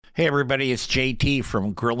Hey, everybody, it's JT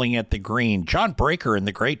from Grilling at the Green. John Breaker and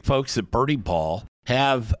the great folks at Birdie Ball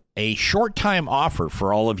have a short time offer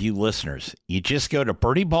for all of you listeners. You just go to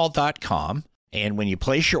birdieball.com, and when you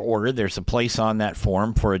place your order, there's a place on that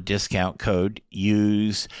form for a discount code.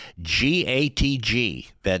 Use GATG.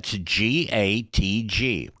 That's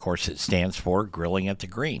GATG. Of course, it stands for Grilling at the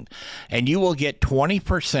Green. And you will get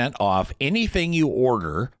 20% off anything you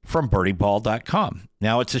order from birdieball.com.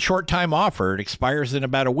 Now, it's a short-time offer. It expires in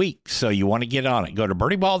about a week, so you want to get on it. Go to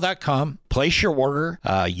birdieball.com, place your order,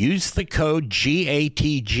 use the code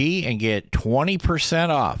GATG, and get 20%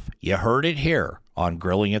 off. You heard it here on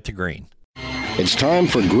Grilling at the Green. It's time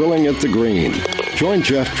for Grilling at the Green. Join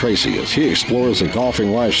Jeff Tracy as he explores the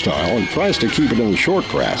golfing lifestyle and tries to keep it in the short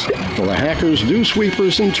grass for the hackers, dew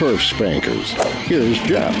sweepers, and turf spankers. Here's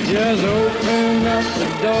Jeff. Just open up the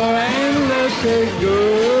door and let's take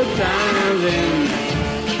good times in.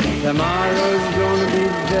 Tomorrow's gonna be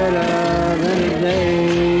better than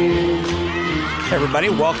today. Hey everybody,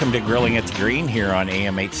 welcome to Grilling at the Green here on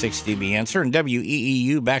AM 860 The Answer and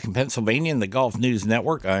WEEU back in Pennsylvania and the Golf News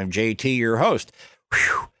Network. I'm JT, your host.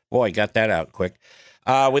 Whew, boy, got that out quick.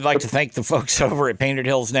 We'd like to thank the folks over at Painted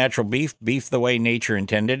Hills Natural Beef, beef the way nature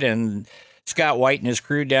intended, and Scott White and his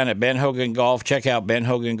crew down at Ben Hogan Golf. Check out Ben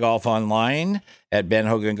Hogan Golf online at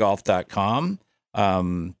benhogangolf.com.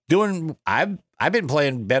 I've been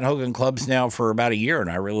playing Ben Hogan clubs now for about a year,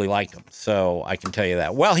 and I really like them, so I can tell you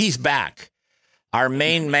that. Well, he's back. Our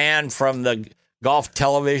main man from the golf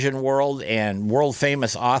television world and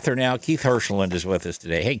world-famous author now, Keith Hirschland, is with us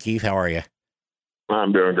today. Hey, Keith, how are you?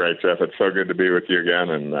 I'm doing great, Jeff. It's so good to be with you again,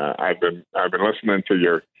 and I've been listening to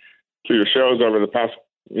your shows over the past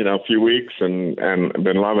few weeks, and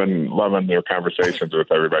been loving your conversations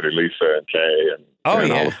with everybody, Lisa and Kay, and all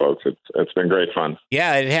the folks. It's been great fun.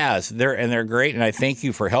 Yeah, it has. They're great, and I thank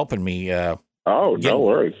you for helping me. No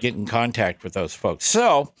worries. Get in contact with those folks.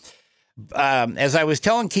 So, as I was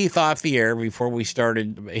telling Keith off the air before we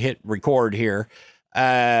hit record here,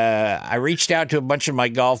 I reached out to a bunch of my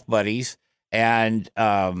golf buddies. And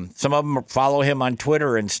some of them follow him on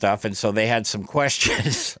Twitter and stuff, and so they had some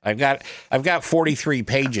questions. I've got 43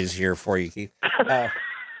 pages here for you, Keith.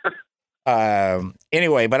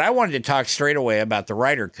 Anyway, but I wanted to talk straight away about the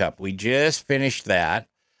Ryder Cup. We just finished that.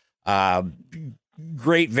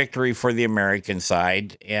 Great victory for the American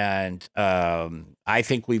side, and I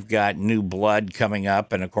think we've got new blood coming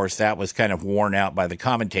up. And of course, that was kind of worn out by the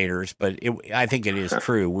commentators, but I think it is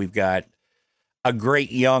true. We've got a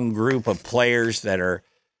great young group of players that are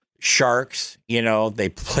sharks. They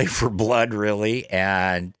play for blood, really,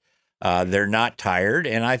 and they're not tired.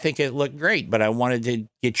 And I think it looked great, but I wanted to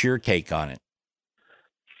get your take on it.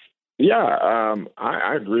 Yeah,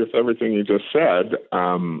 I agree with everything you just said.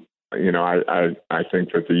 I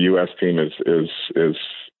think that the U.S. team is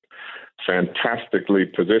fantastically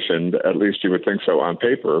positioned. At least you would think so on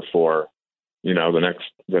paper for, the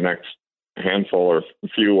next handful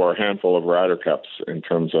of Ryder Cups in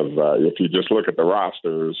terms of if you just look at the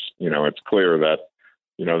rosters, it's clear that,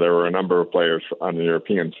 there were a number of players on the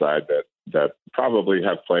European side that probably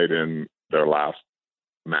have played in their last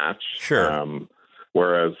match. Sure.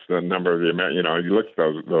 Whereas the number of you look at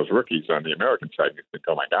those rookies on the American side, you think,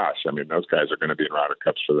 oh my gosh, those guys are going to be in Ryder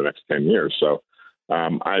Cups for the next 10 years. So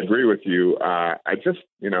I agree with you. I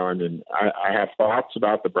have thoughts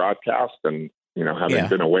about the broadcast and, having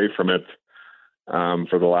been away from it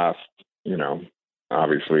for the last,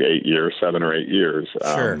 obviously 7 or 8 years.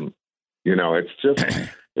 Sure. It's just,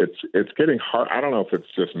 it's getting hard. I don't know if it's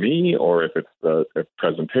just me or if it's the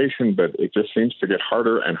presentation, but it just seems to get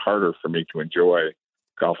harder and harder for me to enjoy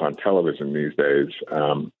golf on television these days.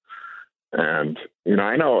 And,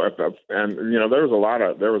 I know, there was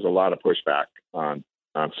a lot of pushback on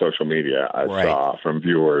social media I saw from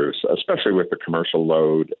viewers, especially with the commercial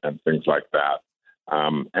load and things like that.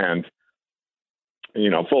 And,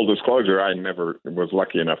 full disclosure, I never was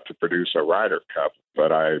lucky enough to produce a Ryder Cup,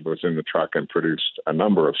 but I was in the truck and produced a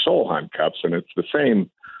number of Solheim Cups, and it's the same,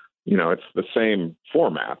 it's the same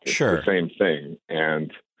format. It's the same thing.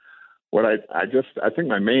 And what I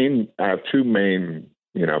think I have two main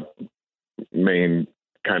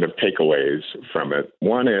kind of takeaways from it.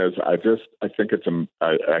 One is I think it's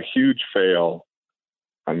a huge fail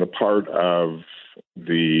on the part of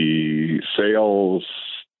the sales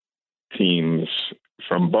teams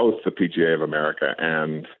from both the PGA of America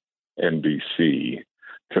and NBC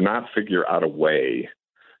to not figure out a way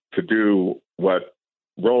to do what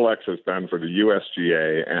Rolex has done for the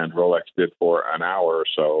USGA and Rolex did for an hour or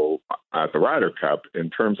so at the Ryder Cup in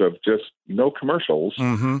terms of just no commercials,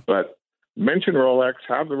 but mention Rolex,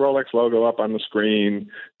 have the Rolex logo up on the screen.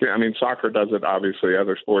 I mean, soccer does it, obviously.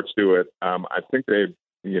 Other sports do it. I think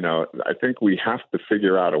I think we have to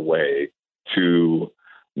figure out a way to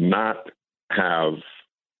not have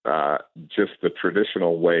just the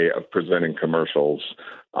traditional way of presenting commercials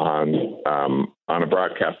on a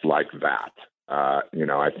broadcast like that.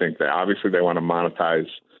 I think that obviously they want to monetize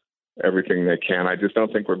everything they can. I just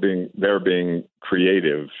don't think they're being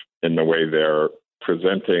creative in the way they're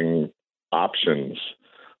presenting options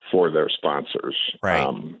for their sponsors. Right.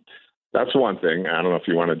 That's one thing. I don't know if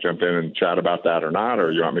you want to jump in and chat about that or not,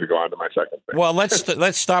 or you want me to go on to my second thing. Well,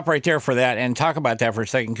 let's stop right there for that and talk about that for a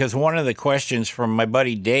second, because one of the questions from my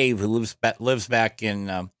buddy Dave, who lives back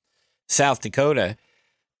in South Dakota,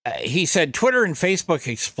 he said Twitter and Facebook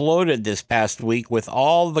exploded this past week with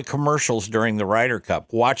all the commercials during the Ryder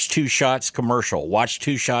Cup. Watch 2 shots commercial. Watch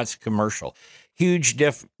 2 shots commercial. Huge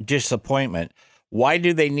disappointment. Why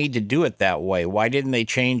do they need to do it that way? Why didn't they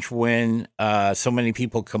change when so many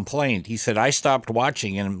people complained? He said, I stopped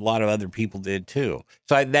watching, and a lot of other people did too.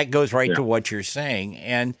 So that goes right to what you're saying.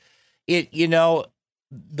 And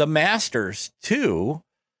the Masters too,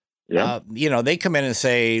 they come in and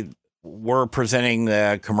say, we're presenting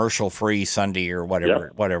the commercial-free Sunday or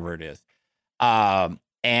whatever it is.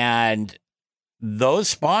 And those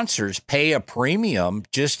sponsors pay a premium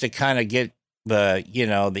just to kind of get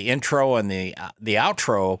the intro and the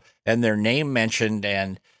outro and their name mentioned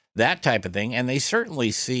and that type of thing. And they certainly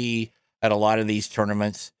see at a lot of these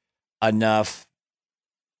tournaments enough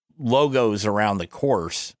logos around the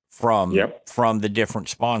course from the different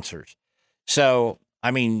sponsors. So, I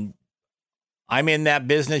mean, I'm in that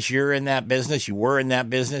business. You're in that business. You were in that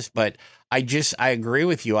business. But I agree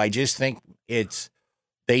with you. I just think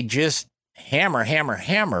they just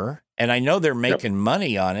hammer. And I know they're making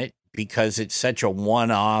money on it because it's such a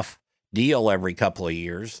one-off deal every couple of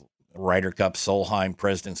years. Ryder Cup, Solheim,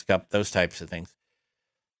 President's Cup, those types of things.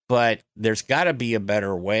 But there's got to be a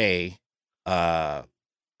better way. I'm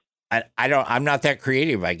not that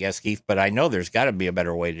creative, I guess, Keith, but I know there's got to be a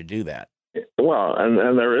better way to do that. Well, and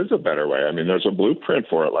there is a better way. I mean, there's a blueprint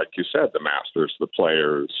for it. Like you said, the Masters, the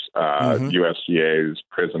Players, USGA's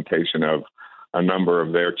presentation of a number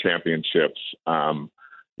of their championships. But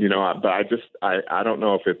I don't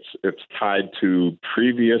know if it's tied to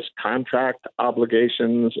previous contract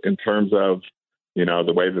obligations in terms of,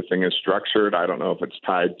 the way the thing is structured. I don't know if it's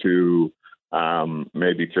tied to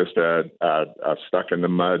maybe just a stuck in the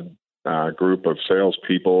mud group of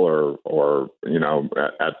salespeople or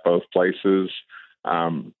at both places.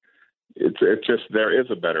 It's just, there is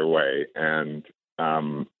a better way. And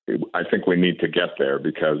I think we need to get there,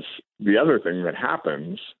 because the other thing that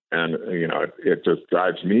happens, and, it just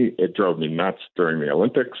it drove me nuts during the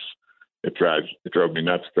Olympics. It drove me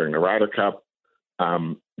nuts during the Ryder Cup.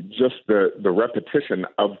 Just the repetition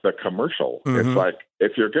of the commercial. Mm-hmm. It's like,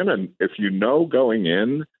 if going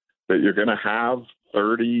in that you're going to have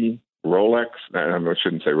 30 Rolex, and I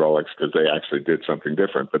shouldn't say Rolex because they actually did something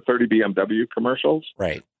different, but 30 BMW commercials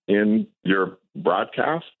in your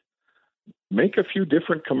broadcast, make a few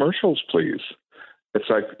different commercials, please. It's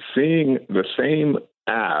like seeing the same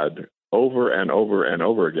ad over and over and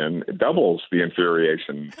over again. It doubles the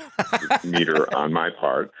infuriation meter on my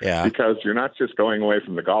part, because you're not just going away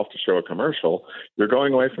from the golf to show a commercial. You're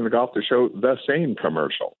going away from the golf to show the same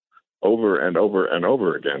commercial over and over and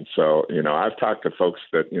over again. So, I've talked to folks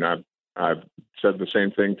that, I've said the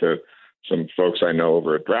same thing to some folks I know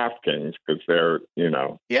over at DraftKings, because they're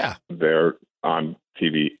on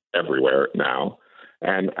TV everywhere now.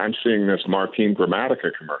 And I'm seeing this Martin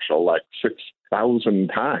Gramatica commercial like 6,000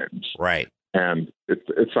 times. Right. And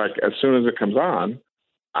it's like, as soon as it comes on,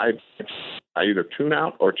 I either tune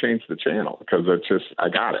out or change the channel, because it's just, I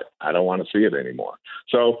got it. I don't want to see it anymore.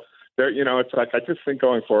 So there, it's like, I just think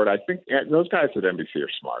going forward, I think those guys at NBC are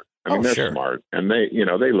smart. I mean, they're smart, and they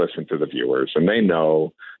listen to the viewers, and they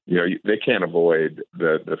know, they can't avoid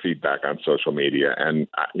the feedback on social media. And,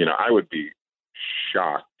 I would be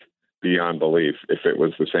shocked beyond belief if it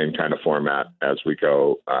was the same kind of format as we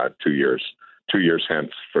go 2 years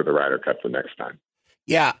hence for the Ryder Cup the next time.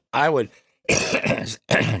 Yeah, I would.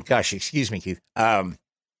 Gosh, excuse me, Keith. I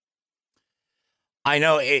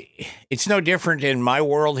know it's no different in my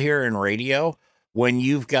world here in radio when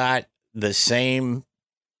you've got the same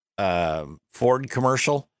Ford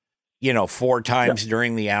commercial, 4 times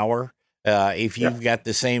during the hour. If you've got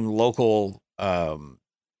the same local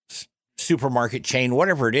supermarket chain,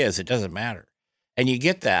 whatever it is, it doesn't matter. And you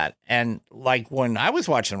get that. And like when I was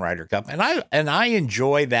watching Ryder Cup, and I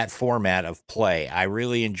enjoy that format of play. I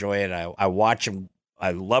really enjoy it. I watch them.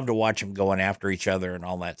 I love to watch them going after each other and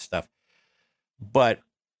all that stuff. But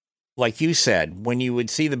like you said, when you would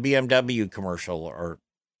see the BMW commercial or,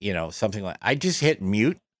 something like, I just hit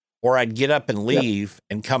mute, or I'd get up and leave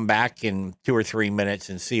and come back in 2 or 3 minutes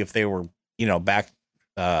and see if they were, back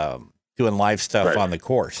doing live stuff on the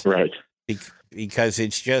course. Right. Because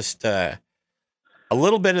it's just a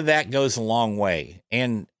little bit of that goes a long way.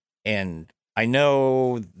 And I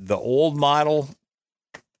know the old model,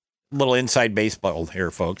 little inside baseball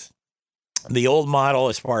here, folks. The old model,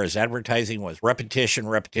 as far as advertising, was repetition,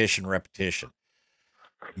 repetition, repetition.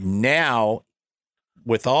 Now,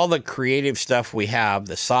 with all the creative stuff we have,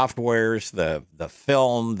 the softwares, the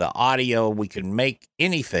film, the audio, we can make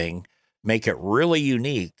anything, make it really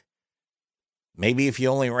unique. Maybe if you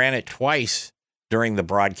only ran it twice during the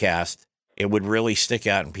broadcast, it would really stick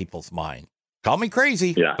out in people's mind. Call me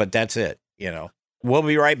crazy, but that's it. We'll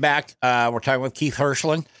be right back. We're talking with Keith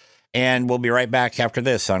Hirschland. And we'll be right back after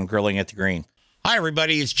this on Grilling at the Green. Hi,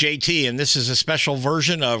 everybody. It's JT, and this is a special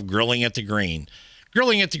version of Grilling at the Green.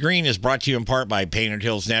 Grilling at the Green is brought to you in part by Painted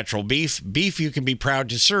Hills Natural Beef. Beef you can be proud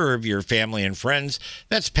to serve your family and friends.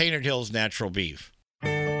 That's Painted Hills Natural Beef.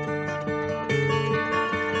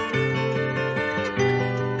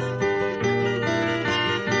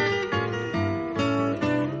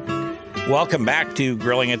 Welcome back to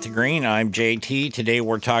Grilling at the Green. I'm JT. Today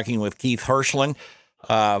we're talking with Keith Hirschland,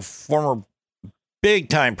 former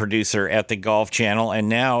big-time producer at the Golf Channel and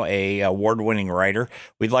now a award-winning writer.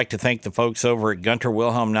 We'd like to thank the folks over at Gunter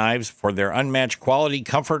Wilhelm Knives for their unmatched quality,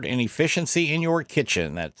 comfort, and efficiency in your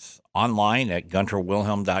kitchen. That's online at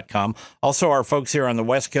gunterwilhelm.com. Also, our folks here on the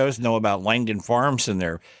West Coast know about Langdon Farms and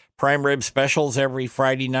their prime rib specials every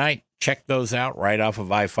Friday night. Check those out right off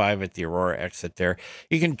of I-5 at the Aurora exit there.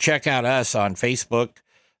 You can check out us on Facebook,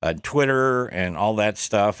 Twitter, and all that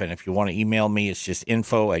stuff. And if you want to email me, it's just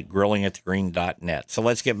info@grillingatthegreen.net. So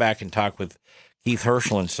let's get back and talk with Keith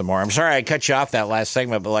Hirschland some more. I'm sorry I cut you off that last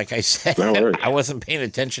segment, but like I said, I wasn't paying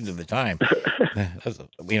attention to the time. Kind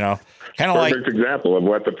of like perfect example of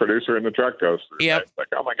what the producer in the truck goes through. Yep. Right? Like,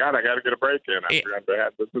 oh my God, I got to get a break in.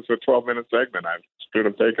 This is a 12-minute segment. I should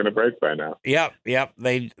have taken a break by now. Yep.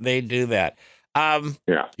 They do that.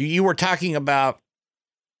 You were talking about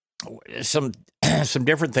some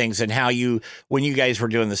different things and how when you guys were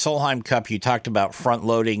doing the Solheim Cup, you talked about front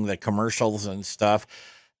loading the commercials and stuff.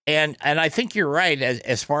 And I think you're right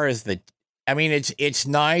as far as it's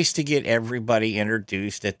nice to get everybody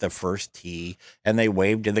introduced at the first tee and they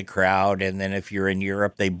wave to the crowd. And then if you're in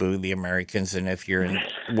Europe, they boo the Americans. And if you're in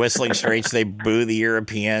Whistling Straits, they boo the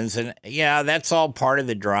Europeans. And that's all part of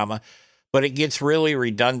the drama, but it gets really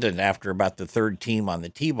redundant after about the third team on the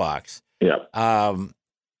tee box. Yeah.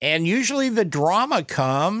 And usually the drama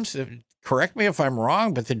comes, correct me if I'm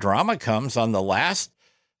wrong, but the drama comes on the last,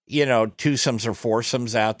 twosomes or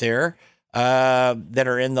foursomes out there that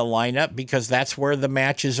are in the lineup, because that's where the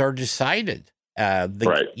matches are decided.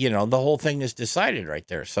 Right. The whole thing is decided right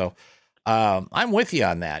there. So I'm with you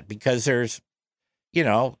on that, because there's,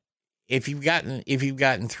 if you've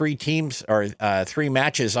gotten three teams or three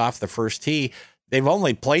matches off the first tee, they've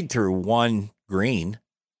only played through one green,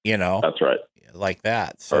 That's right. Like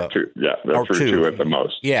that. So, or two. Yeah. That's two at the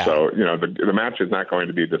most. Yeah. So, the match is not going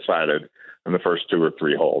to be decided in the first 2 or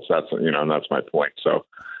 3 holes. That's, and that's my point. So,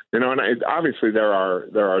 and obviously there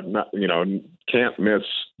are not,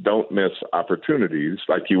 don't miss opportunities.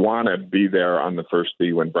 Like, you want to be there on the first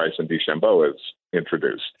tee when Bryson DeChambeau is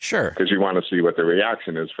introduced. Sure. Because you want to see what the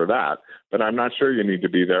reaction is for that. But I'm not sure you need to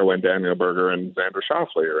be there when Daniel Berger and Xander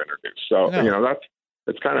Schauffele are introduced. So,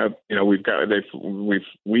 it's kind of,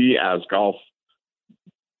 we as golf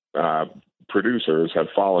producers have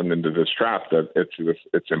fallen into this trap that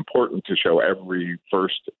it's important to show every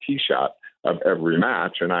first tee shot of every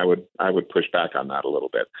match, and I would push back on that a little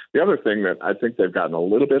bit. The other thing that I think they've gotten a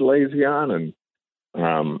little bit lazy on, and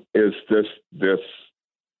is this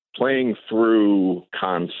playing through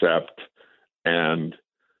concept and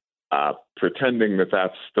pretending that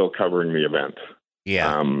that's still covering the event.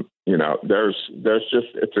 Yeah. There's just,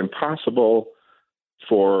 it's impossible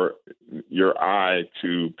for your eye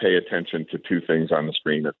to pay attention to two things on the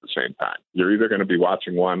screen at the same time. You're either going to be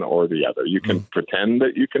watching one or the other. You can pretend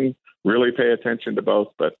that you can really pay attention to both,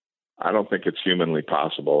 but I don't think it's humanly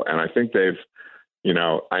possible. And I think they've,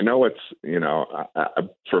 I know it's,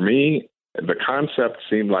 for me, the concept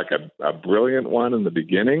seemed like a brilliant one in the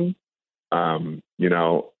beginning,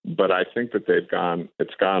 but I think that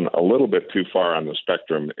it's gone a little bit too far on the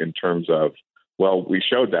spectrum in terms of, well, we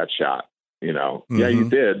showed that shot. Yeah, you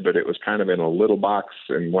did, but it was kind of in a little box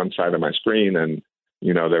in one side of my screen, and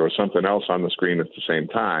there was something else on the screen at the same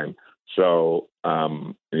time. So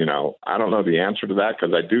I don't know the answer to that,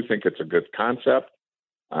 because I do think it's a good concept.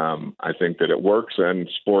 I think that it works, and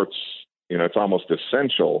sports, it's almost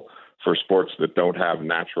essential for sports that don't have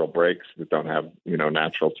natural breaks, that don't have,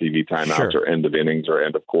 natural TV timeouts or end of innings or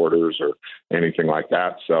end of quarters or anything like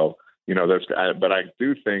that. So, but I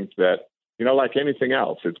do think that, like anything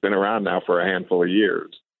else, it's been around now for a handful of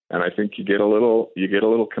years. And I think you get a little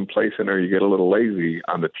complacent, or you get a little lazy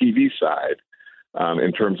on the TV side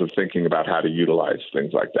in terms of thinking about how to utilize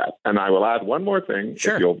things like that. And I will add one more thing,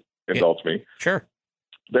 if you'll indulge me. Sure.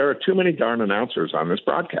 There are too many darn announcers on this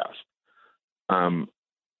broadcast. The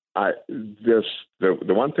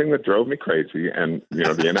one thing that drove me crazy, and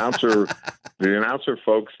the announcer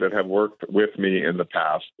folks that have worked with me in the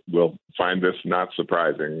past will find this not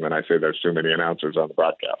surprising when I say there's too many announcers on the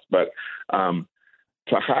broadcast. But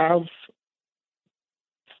to have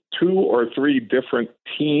 2 or 3 different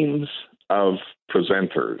teams of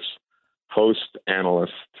presenters, host,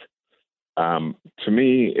 analyst, to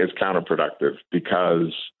me is counterproductive,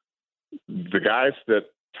 because the guys that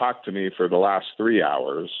talk to me for the last 3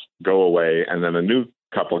 hours go away, and then a new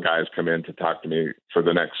couple of guys come in to talk to me for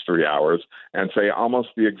the next 3 hours and say almost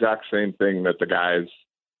the exact same thing that the guys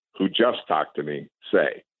who just talked to me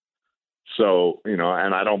say. So,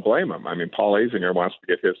 and I don't blame them. I mean, Paul Azinger wants to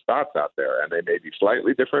get his thoughts out there, and they may be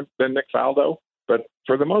slightly different than Nick Faldo, but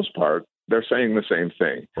for the most part, they're saying the same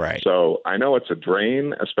thing. Right. So I know it's a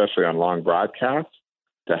drain, especially on long broadcasts,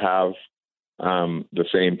 to have the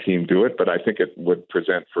same team do it, but I think it would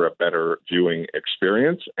present for a better viewing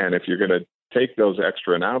experience. And if you're going to take those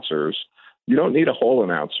extra announcers, you don't need a whole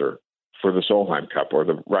announcer for the Solheim Cup or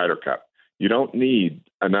the Ryder Cup. You don't need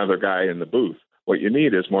another guy in the booth. What you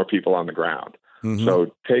need is more people on the ground. Mm-hmm.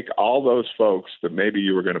 So take all those folks that maybe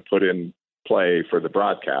you were going to put in play for the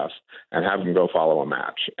broadcast and have them go follow a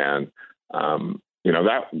match. And,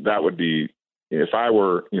 that would be, if I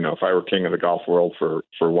were king of the golf world for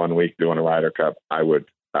 1 week doing a Ryder Cup, I would,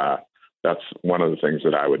 that's one of the things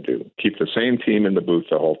that I would do. Keep the same team in the booth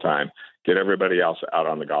the whole time, get everybody else out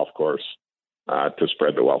on the golf course, to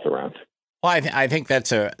spread the wealth around. Well, I think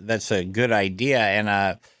that's a good idea.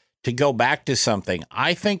 And, to go back to something,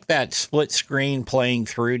 I think that split screen playing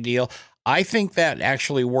through deal, I think that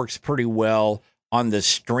actually works pretty well on the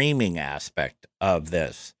streaming aspect of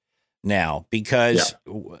this now, because,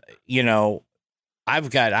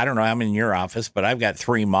 I've got, I don't know, I'm in your office, but I've got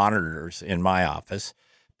 3 monitors in my office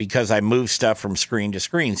because I move stuff from screen to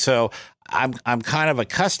screen. So I'm kind of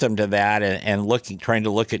accustomed to that and trying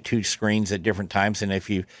to look at 2 screens at different times. And if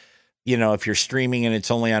you're streaming and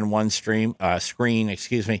it's only on one screen,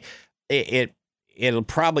 it'll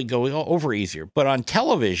probably go over easier. But on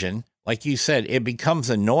television, like you said, it becomes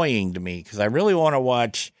annoying to me because I really want to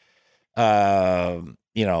watch,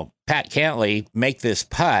 Pat Cantley make this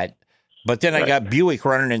putt, but then I got Buick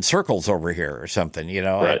running in circles over here or something,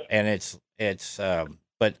 right. And it's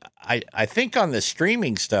but I think on the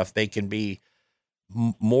streaming stuff, they can be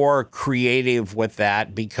more creative with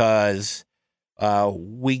that because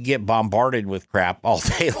we get bombarded with crap all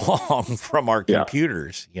day long from our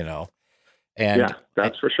computers, And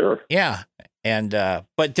that's for sure. Yeah. And,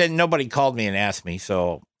 but then nobody called me and asked me.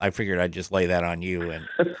 So I figured I'd just lay that on you and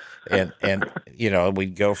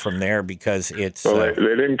we'd go from there because it's, well, they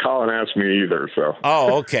didn't call and ask me either. So,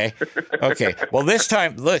 oh, okay. Okay. Well, this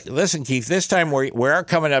time, listen, Keith, this time we are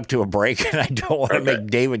coming up to a break and I don't want to make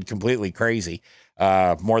David completely crazy.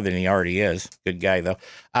 More than he already is. Good guy, though.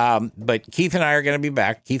 But Keith and I are going to be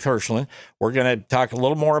back. Keith Hirschland. We're going to talk a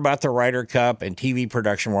little more about the Ryder Cup and TV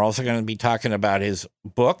production. We're also going to be talking about his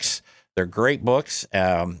books. They're great books.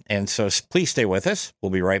 And so please stay with us.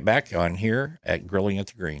 We'll be right back on here at Grilling at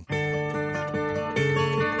the Green.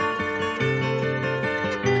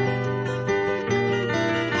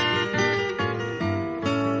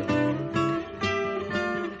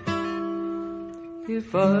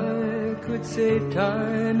 If I could save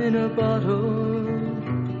time in a bottle,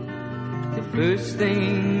 the first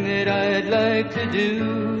thing that I'd like to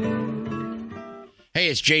do. Hey,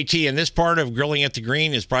 it's JT, and this part of Grilling at the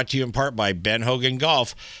Green is brought to you in part by Ben Hogan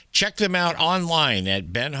Golf. Check them out online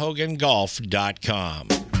at benhogangolf.com.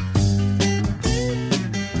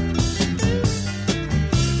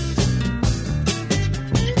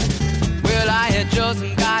 Well, I had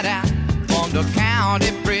just got out from the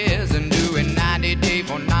county prison doing 90-day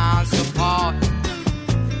for non-support.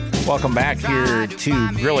 Welcome back here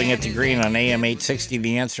to Grilling at the Green on AM 860,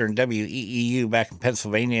 The Answer, and WEEU back in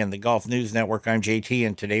Pennsylvania and the Golf News Network. I'm JT,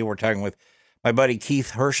 and today we're talking with my buddy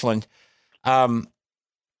Keith Hirschland.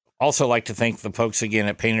 Also like to thank the folks again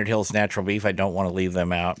at Painted Hills Natural Beef. I don't want to leave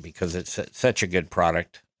them out because it's such a good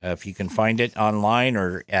product. If you can find it online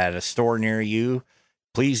or at a store near you,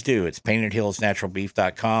 please do. It's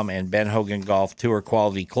paintedhillsnaturalbeef.com and Ben Hogan Golf Tour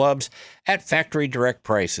quality clubs at factory direct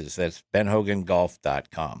prices. That's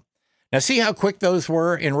benhogangolf.com. Now, see how quick those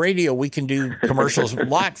were? In radio, we can do commercials a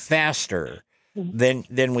lot faster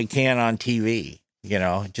than we can on TV. You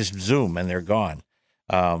know, just zoom and they're gone,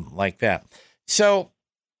 like that. So,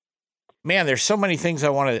 man, there's so many things I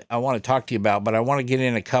want to talk to you about, but I want to get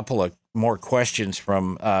in a couple of more questions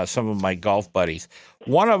from some of my golf buddies.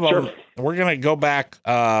 One of them, sure. We're going to go back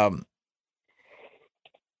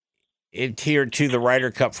here to the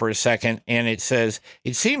Ryder Cup for a second, and it says,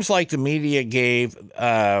 it seems like the media gave,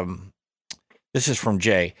 this is from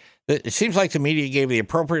Jay, it seems like the media gave the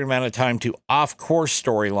appropriate amount of time to off-course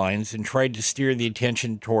storylines and tried to steer the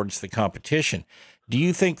attention towards the competition. Do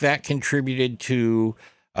you think that contributed to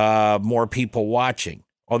more people watching?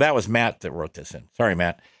 Oh, that was Matt that wrote this in. Sorry,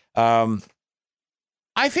 Matt.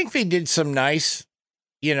 I think they did some nice,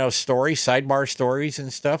 sidebar stories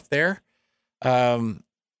and stuff there.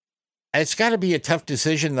 It's got to be a tough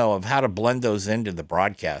decision, though, of how to blend those into the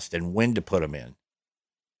broadcast and when to put them in.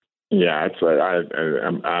 Yeah, it's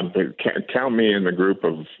count me in the group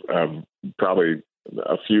of probably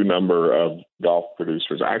a few number of golf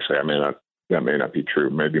producers. Actually, that may not be true.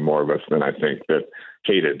 Maybe more of us than I think that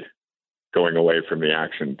hated going away from the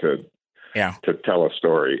action to tell a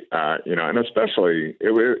story. And especially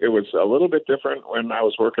it was a little bit different when I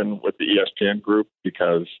was working with the ESPN group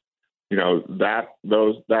because that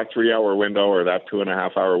 3-hour window or that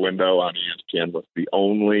 2.5-hour window on ESPN was the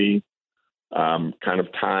only kind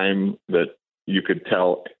of time that you could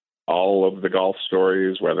tell all of the golf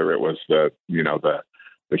stories, whether it was the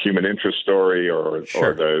human interest story or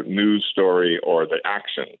the news story or the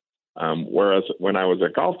action. Whereas when I was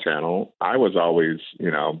at Golf Channel, I was always,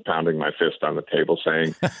 pounding my fist on the table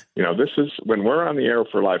saying, this is when we're on the air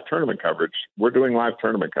for live tournament coverage, we're doing live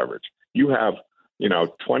tournament coverage. You have,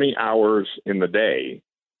 20 hours in the day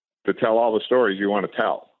to tell all the stories you want to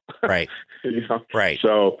tell. Right. Right.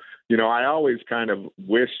 So, I always kind of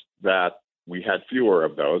wished that we had fewer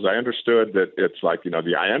of those. I understood that it's like,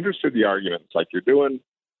 I understood the argument. It's like you're doing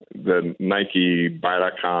the Nike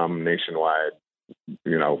Buy.com nationwide,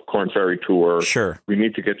 Korn Ferry Tour. Sure. We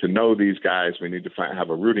need to get to know these guys. We need to have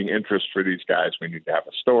a rooting interest for these guys. We need to have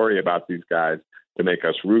a story about these guys to make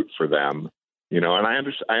us root for them. And I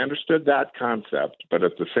understood that concept, but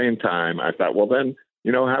at the same time, I thought, well, then,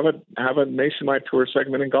 have a nationwide tour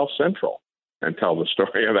segment in Golf Central and tell the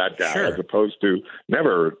story of that guy, as opposed to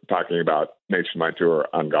never talking about nationwide tour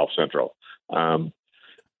on Golf Central.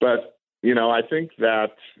 But I think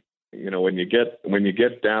that when you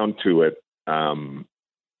get down to it, the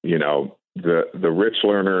Rich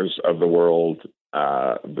Lerners of the world,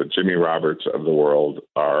 the Jimmy Roberts of the world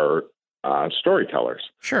are storytellers.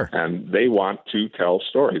 Sure. And they want to tell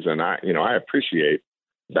stories. And I appreciate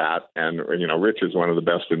that. And, Rich is one of the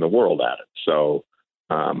best in the world at it. So,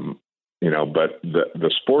 but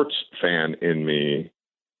the sports fan in me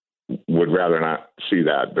would rather not see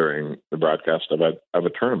that during the broadcast of a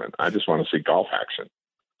tournament. I just want to see golf action.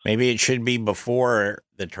 Maybe it should be before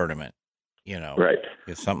the tournament, right?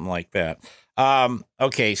 Something like that.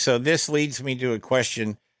 Okay. So this leads me to a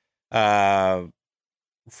question,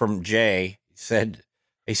 from Jay.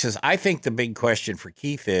 He says, I think the big question for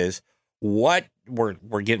Keith is what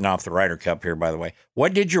we're getting off the Ryder Cup here, by the way.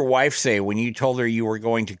 What did your wife say when you told her you were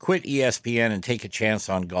going to quit ESPN and take a chance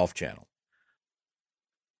on Golf Channel?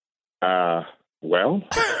 Well,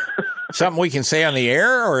 something we can say on the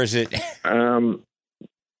air, or is it? That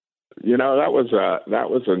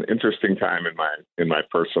was an interesting time in my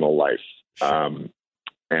personal life.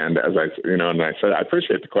 And as I said, I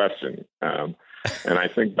appreciate the question. And I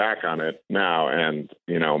think back on it now, and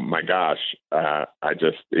my gosh, I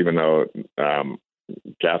just, even though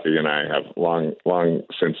Kathy and I have long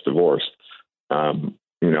since divorced,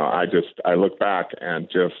 I look back and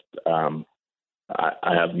just I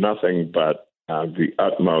have nothing but the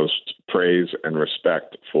utmost praise and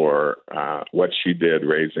respect for what she did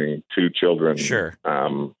raising two children. Sure.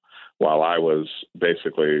 While I was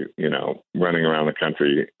basically, running around the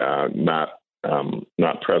country, not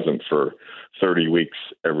present for 30 weeks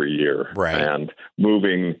every year, right? And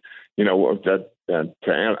moving,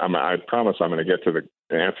 I promise I'm going to get to the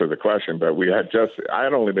answer to the question, but we had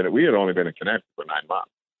only been in Connecticut for 9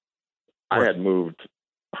 months. Right. I had moved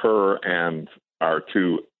her and our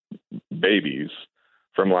two babies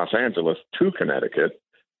from Los Angeles to Connecticut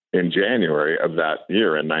in January of that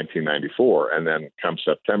year in 1994. And then come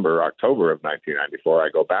October of 1994, I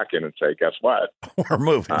go back in and say, guess what? We're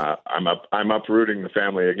moving. I'm uprooting the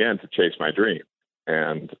family again to chase my dream.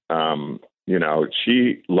 And,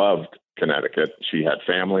 she loved Connecticut. She had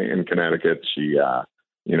family in Connecticut. She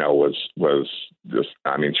was just,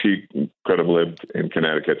 I mean, she could have lived in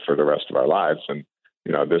Connecticut for the rest of our lives. And,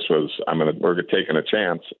 this was, we're taking a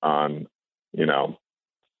chance on,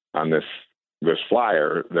 on this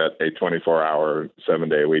flyer that a 24-hour,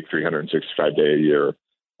 7-day a week, 365-day a year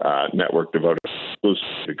network devoted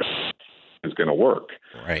exclusively to golf is going to work.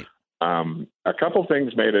 Right. A couple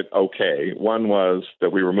things made it okay. One was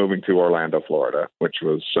that we were moving to Orlando, Florida, which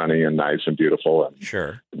was sunny and nice and beautiful. And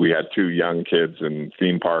sure, we had 2 young kids and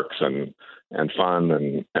theme parks and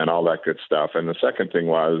fun and all that good stuff. And the second thing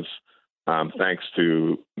was, thanks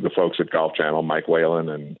to the folks at Golf Channel, Mike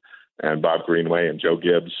Whalen and Bob Greenway and Joe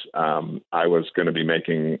Gibbs, I was going to be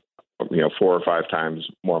making 4 or 5 times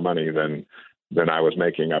more money than I was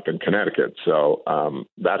making up in Connecticut. So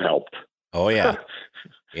that helped. Oh yeah.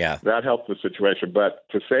 Yeah. That helped the situation. But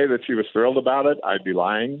to say that she was thrilled about it, I'd be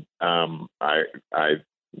lying. I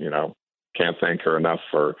can't thank her enough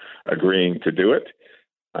for agreeing to do it.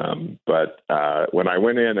 But when I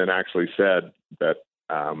went in and actually said that,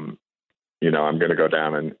 I'm going to go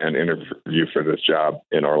down and interview for this job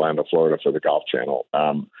in Orlando, Florida for the Golf Channel,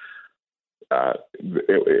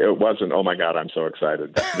 it wasn't, oh my God, I'm so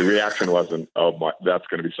excited. The reaction wasn't, oh my, that's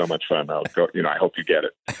going to be so much fun. I hope you get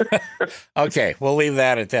it. Okay. We'll leave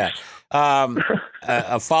that at that.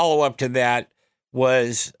 A follow-up to that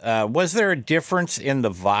was there a difference in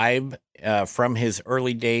the vibe from his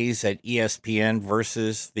early days at ESPN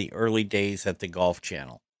versus the early days at the Golf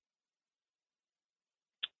Channel?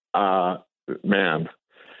 Man,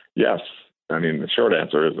 yes. I mean, the short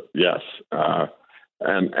answer is yes.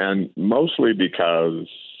 And mostly because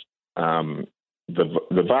the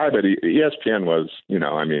vibe at ESPN was,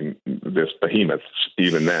 this behemoth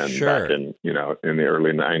even then, sure, back in the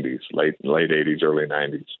early 90s, late 80s, early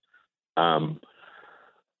 90s.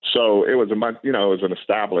 So it was it was an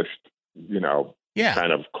established,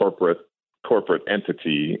 kind of corporate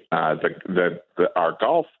entity. Our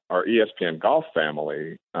ESPN golf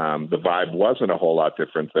family, the vibe wasn't a whole lot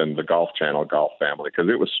different than the Golf Channel golf family, because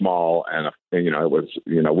it was small and it was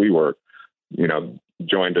we were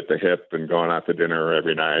joined at the hip and going out to dinner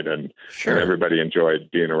every night, and, sure, and everybody enjoyed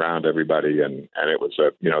being around everybody, and it was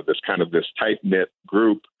this tight knit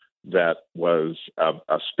group that was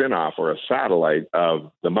a spinoff or a satellite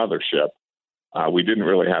of the mothership. We didn't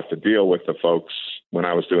really have to deal with the folks when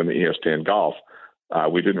I was doing the ESPN golf.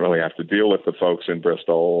 We didn't really have to deal with the folks in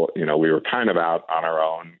Bristol. We were kind of out on our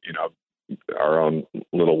own, our own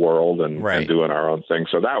little world and doing our own thing.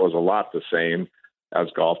 So that was a lot the same as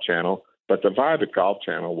Golf Channel. But the vibe at Golf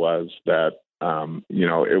Channel was that,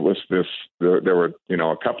 it was there were,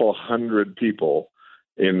 a couple hundred people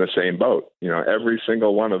in the same boat. Every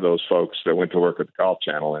single one of those folks that went to work at the Golf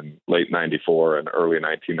Channel in late 94 and early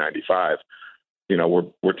 1995,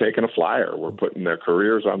 we're taking a flyer. We're putting their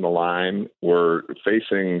careers on the line. We're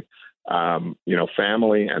facing,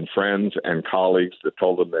 family and friends and colleagues that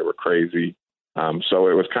told them they were crazy. So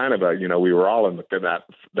it was kind of we were all in that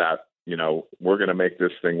we're going to make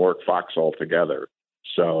this thing work foxhole together.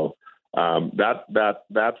 So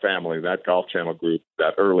that family, that Golf Channel group,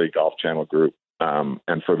 that early Golf Channel group,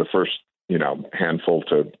 and for the first, handful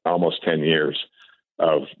to almost 10 years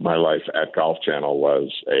of my life at Golf Channel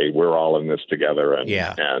was we're all in this together,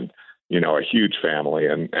 and a huge family,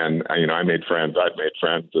 and I made friends. I've made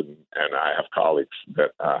friends, and I have colleagues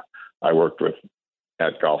that I worked with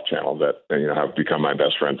at Golf Channel that have become my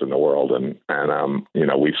best friends in the world, and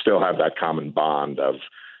we still have that common bond of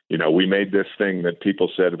we made this thing that people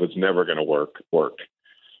said was never going to work.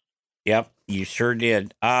 Yep, you sure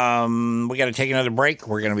did. We got to take another break.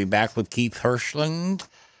 We're going to be back with Keith Hirshland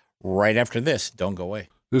right after this. Don't go away.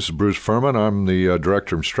 This is Bruce Furman. I'm the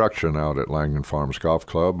Director of Instruction out at Langdon Farms Golf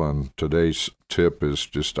Club, and today's tip is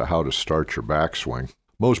just how to start your backswing.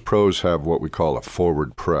 Most pros have what we call a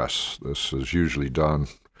forward press. This is usually done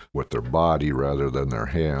with their body rather than their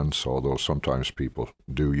hands, although sometimes people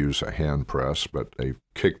do use a hand press, but they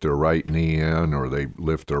kick their right knee in, or they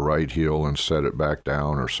lift their right heel and set it back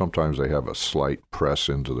down, or sometimes they have a slight press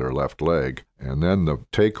into their left leg. And then the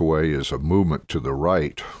takeaway is a movement to the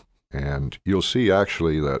right. And you'll see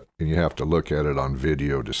actually that, and you have to look at it on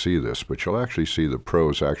video to see this, but you'll actually see the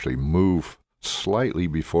pros actually move slightly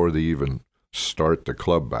before they even start the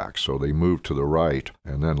club back. So they move to the right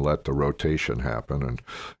and then let the rotation happen. And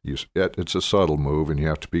it's a subtle move, and you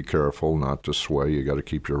have to be careful not to sway. You got to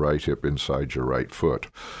keep your right hip inside your right foot.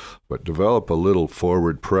 But develop a little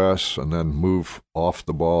forward press and then move off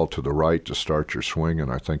the ball to the right to start your swing,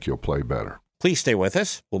 and I think you'll play better. Please stay with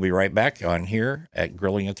us. We'll be right back on here at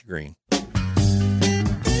Grilling at the Green.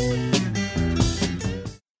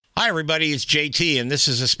 Hi, everybody. It's JT, and this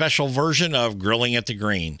is a special version of Grilling at the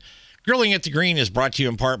Green. Grilling at the Green is brought to you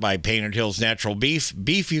in part by Painted Hills Natural Beef.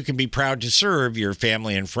 Beef you can be proud to serve your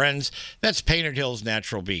family and friends. That's Painted Hills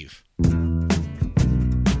Natural Beef.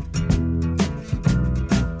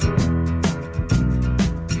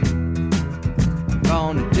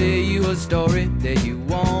 Gonna tell you a story that you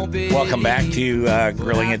won't believe. Welcome back to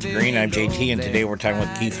Grilling at the Green. I'm JT, and today we're talking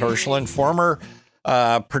with Keith Hirschland, former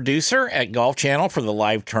producer at Golf Channel for the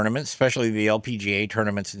live tournaments, especially the LPGA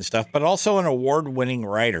tournaments and stuff, but also an award-winning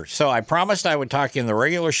writer. So I promised I would talk in the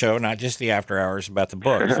regular show, not just the after hours, about the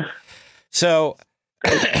books. So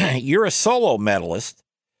you're a solo medalist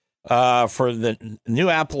for the New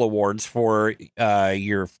Apple Awards for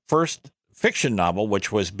your first fiction novel,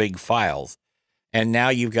 which was Big Files. And now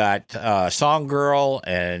you've got Song Girl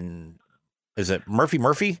and is it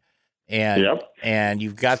Murphy? And Yep. and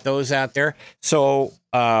you've got those out there. So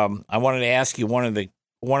I wanted to ask you one of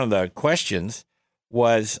the questions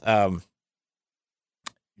was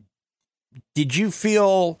did you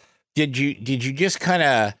just kind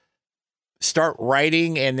of start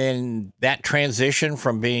writing and then that transition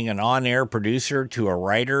from being an on-air producer to a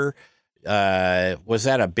writer, was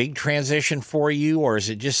that a big transition for you, or is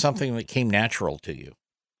it just something that came natural to you?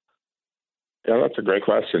 Yeah, that's a great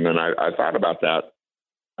question, and I thought about that.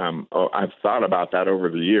 I've thought about that over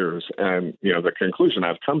the years, and the conclusion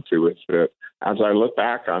I've come to is that as I look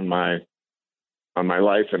back on my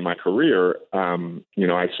life and my career,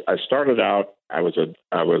 I started out. I was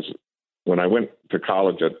when I went to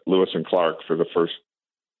college at Lewis and Clark for the first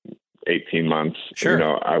 18 months. Sure.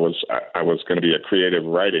 I was going to be a creative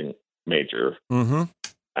writing major. Mm-hmm.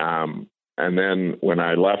 And then when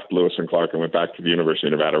I left Lewis and Clark and went back to the University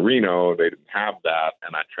of Nevada, Reno, they didn't have that,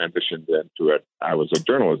 and I transitioned into it. I was a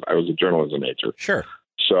journalism major. Sure.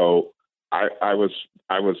 So I was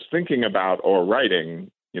thinking about or writing,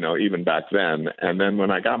 even back then. And then when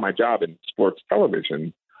I got my job in sports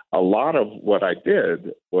television, a lot of what I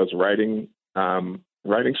did was writing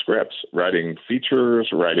scripts, writing features,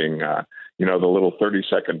 writing the little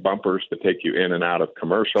 30-second bumpers to take you in and out of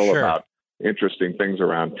commercial. Sure. About interesting things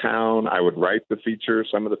around town. I would write the features,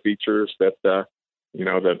 some of the features that that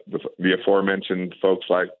the aforementioned folks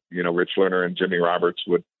like Rich Lerner and Jimmy Roberts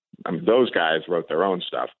would. I mean, those guys wrote their own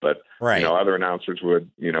stuff, but Right. Other announcers would.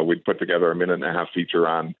 We'd put together a 1.5-minute feature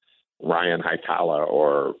on Ryan Hightower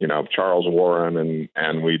or Charles Warren,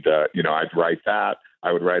 and we'd I'd write that.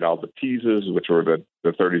 I would write all the teases, which were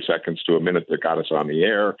the 30 seconds to a minute that got us on the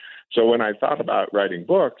air. So when I thought about writing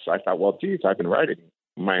books, I thought, well, geez, I've been writing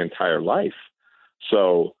my entire life.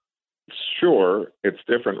 So sure, it's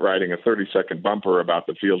different writing a 30-second bumper about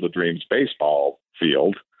the Field of Dreams baseball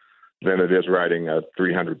field than it is writing a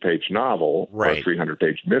 300-page novel Right. or a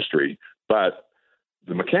 300-page mystery, but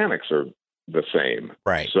the mechanics are the same.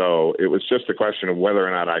 Right. So it was just a question of whether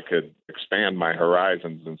or not I could expand my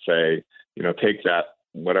horizons and say, take that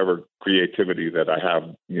whatever creativity that I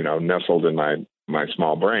have, nestled in my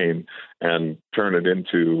small brain and turn it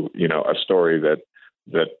into, a story that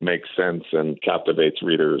makes sense and captivates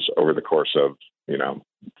readers over the course of,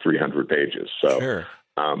 300 pages. So Sure.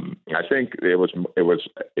 I think it was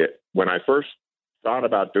when I first thought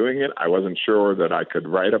about doing it, I wasn't sure that I could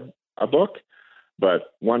write a book.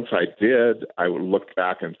 But once I did, I looked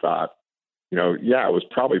back and thought, it was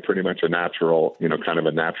probably pretty much a natural, kind of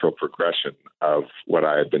a natural progression of what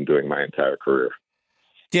I had been doing my entire career.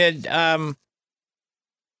 Well,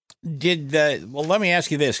 let me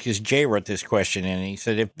ask you this, because Jay wrote this question and he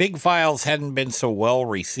said, if Big Files hadn't been so well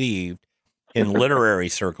received in literary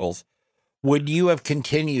circles, would you have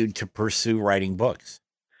continued to pursue writing books?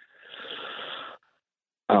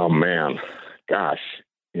 Oh man, gosh,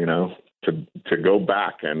 to go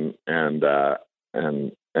back and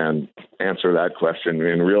answer that question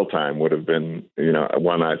in real time would have been,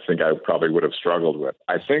 one I think I probably would have struggled with.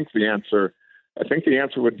 I think the answer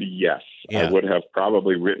would be yes. Yeah. I would have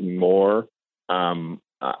probably written more.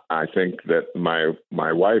 I think that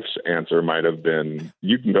my wife's answer might have been,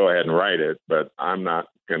 you can go ahead and write it, but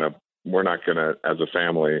we're not gonna, as a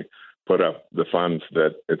family, put up the funds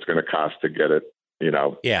that it's going to cost to get it,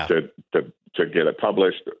 Yeah. to get it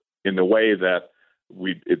published in the way that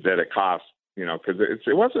it costs, because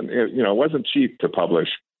it wasn't cheap to publish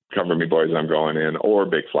Cover Me Boys, I'm Going In or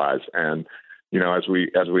Big Flies. And, as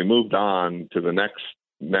we moved on to the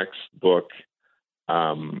next book,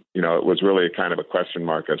 it was really kind of a question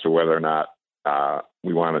mark as to whether or not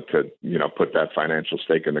we wanted to, put that financial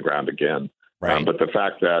stake in the ground again. Right. But the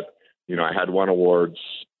fact that, I had won awards,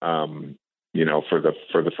 for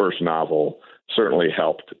the first novel certainly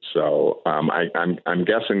helped. So I'm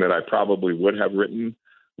guessing that I probably would have written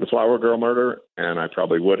The Flower Girl Murder, and I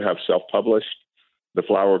probably would have self-published the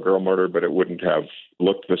Flower Girl murder, but it wouldn't have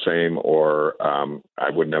looked the same, or I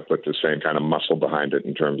wouldn't have put the same kind of muscle behind it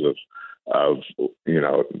in terms of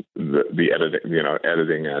the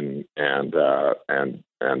editing and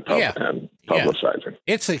publicizing.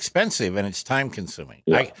 It's expensive and it's time consuming.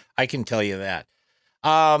 Yeah. I can tell you that.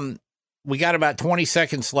 We got about 20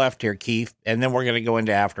 seconds left here, Keith, and then we're going to go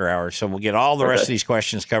into after hours. So we'll get all the rest of these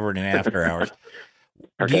questions covered in after hours.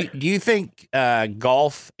 Okay. Do you think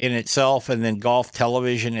golf in itself and then golf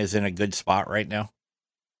television is in a good spot right now?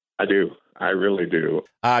 I do. I really do.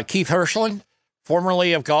 Keith Hirschland,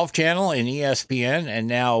 formerly of Golf Channel and ESPN, and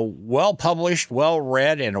now well-published,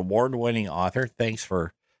 well-read, and award-winning author. Thanks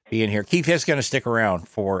for being here. Keith is going to stick around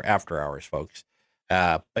for after hours, folks.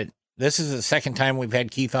 But this is the second time we've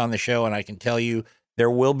had Keith on the show, and I can tell you there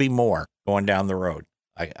will be more going down the road.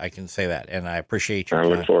 I can say that, and I appreciate your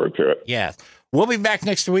time. I look forward to it. Yeah. We'll be back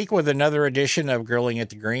next week with another edition of Grilling at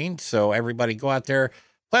the Green. So everybody go out there,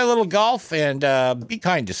 play a little golf, and be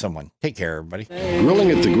kind to someone. Take care, everybody.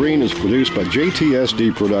 Grilling at the Green is produced by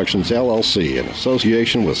JTSD Productions, LLC, in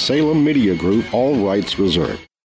association with Salem Media Group, all rights reserved.